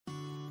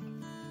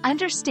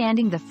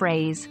Understanding the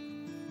phrase,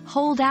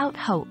 hold out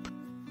hope.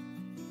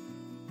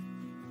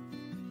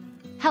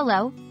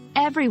 Hello,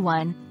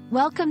 everyone.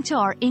 Welcome to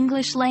our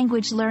English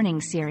language learning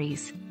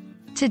series.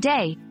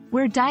 Today,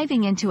 we're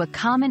diving into a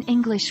common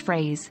English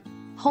phrase,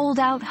 hold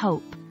out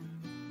hope.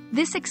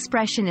 This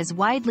expression is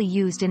widely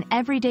used in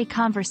everyday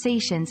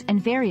conversations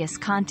and various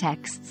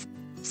contexts.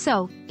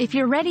 So, if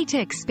you're ready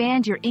to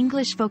expand your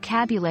English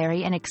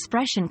vocabulary and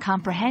expression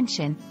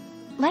comprehension,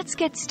 let's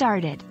get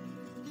started.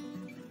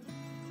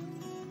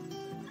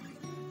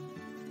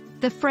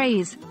 The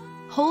phrase,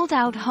 hold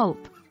out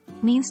hope,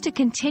 means to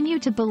continue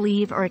to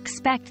believe or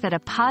expect that a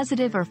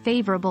positive or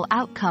favorable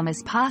outcome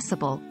is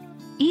possible,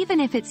 even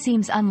if it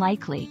seems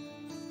unlikely.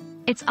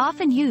 It's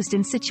often used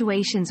in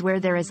situations where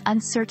there is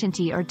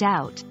uncertainty or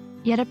doubt,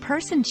 yet a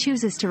person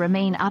chooses to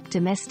remain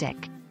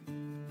optimistic.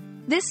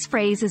 This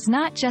phrase is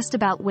not just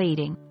about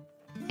waiting.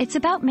 It's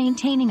about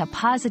maintaining a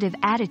positive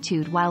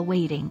attitude while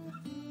waiting.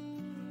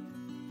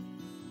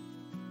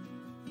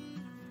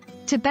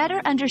 To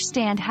better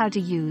understand how to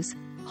use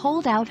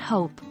hold out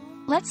hope,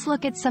 let's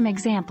look at some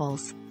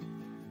examples.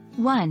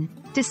 1.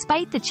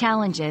 Despite the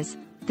challenges,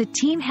 the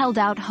team held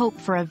out hope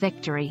for a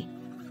victory.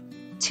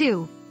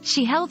 2.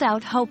 She held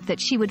out hope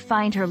that she would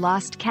find her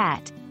lost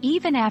cat,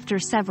 even after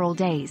several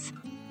days.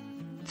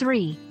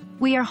 3.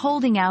 We are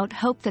holding out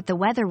hope that the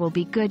weather will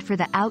be good for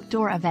the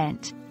outdoor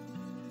event.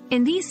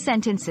 In these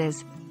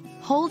sentences,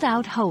 hold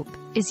out hope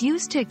is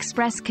used to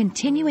express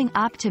continuing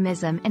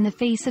optimism in the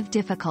face of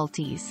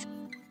difficulties.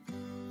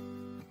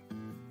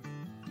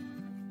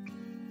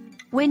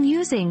 When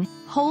using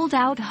hold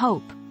out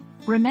hope,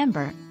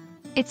 remember,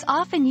 it's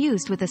often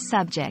used with a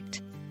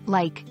subject,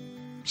 like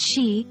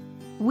she,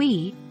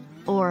 we,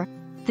 or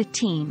the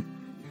team.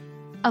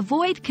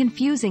 Avoid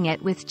confusing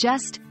it with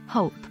just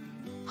hope.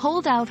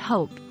 Hold out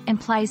hope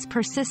implies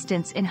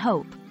persistence in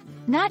hope,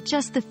 not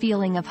just the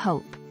feeling of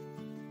hope.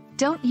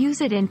 Don't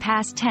use it in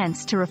past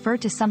tense to refer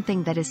to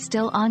something that is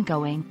still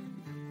ongoing.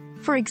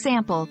 For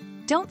example,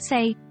 don't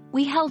say,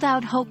 we held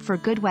out hope for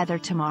good weather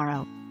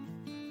tomorrow.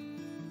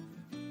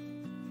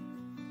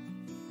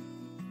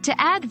 To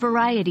add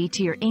variety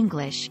to your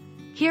English,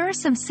 here are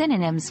some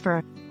synonyms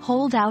for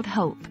hold out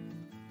hope.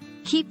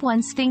 Keep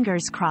one's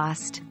fingers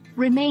crossed,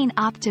 remain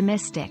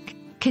optimistic,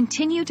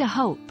 continue to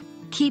hope,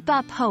 keep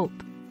up hope.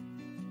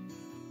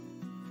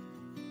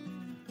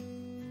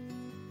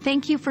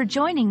 Thank you for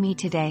joining me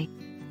today.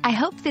 I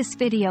hope this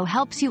video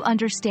helps you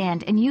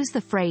understand and use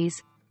the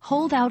phrase,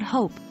 hold out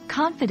hope,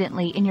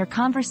 confidently in your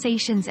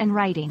conversations and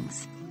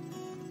writings.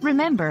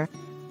 Remember,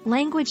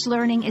 language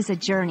learning is a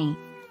journey,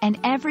 and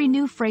every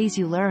new phrase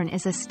you learn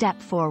is a step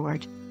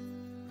forward.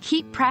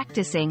 Keep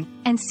practicing,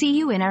 and see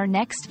you in our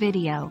next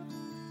video.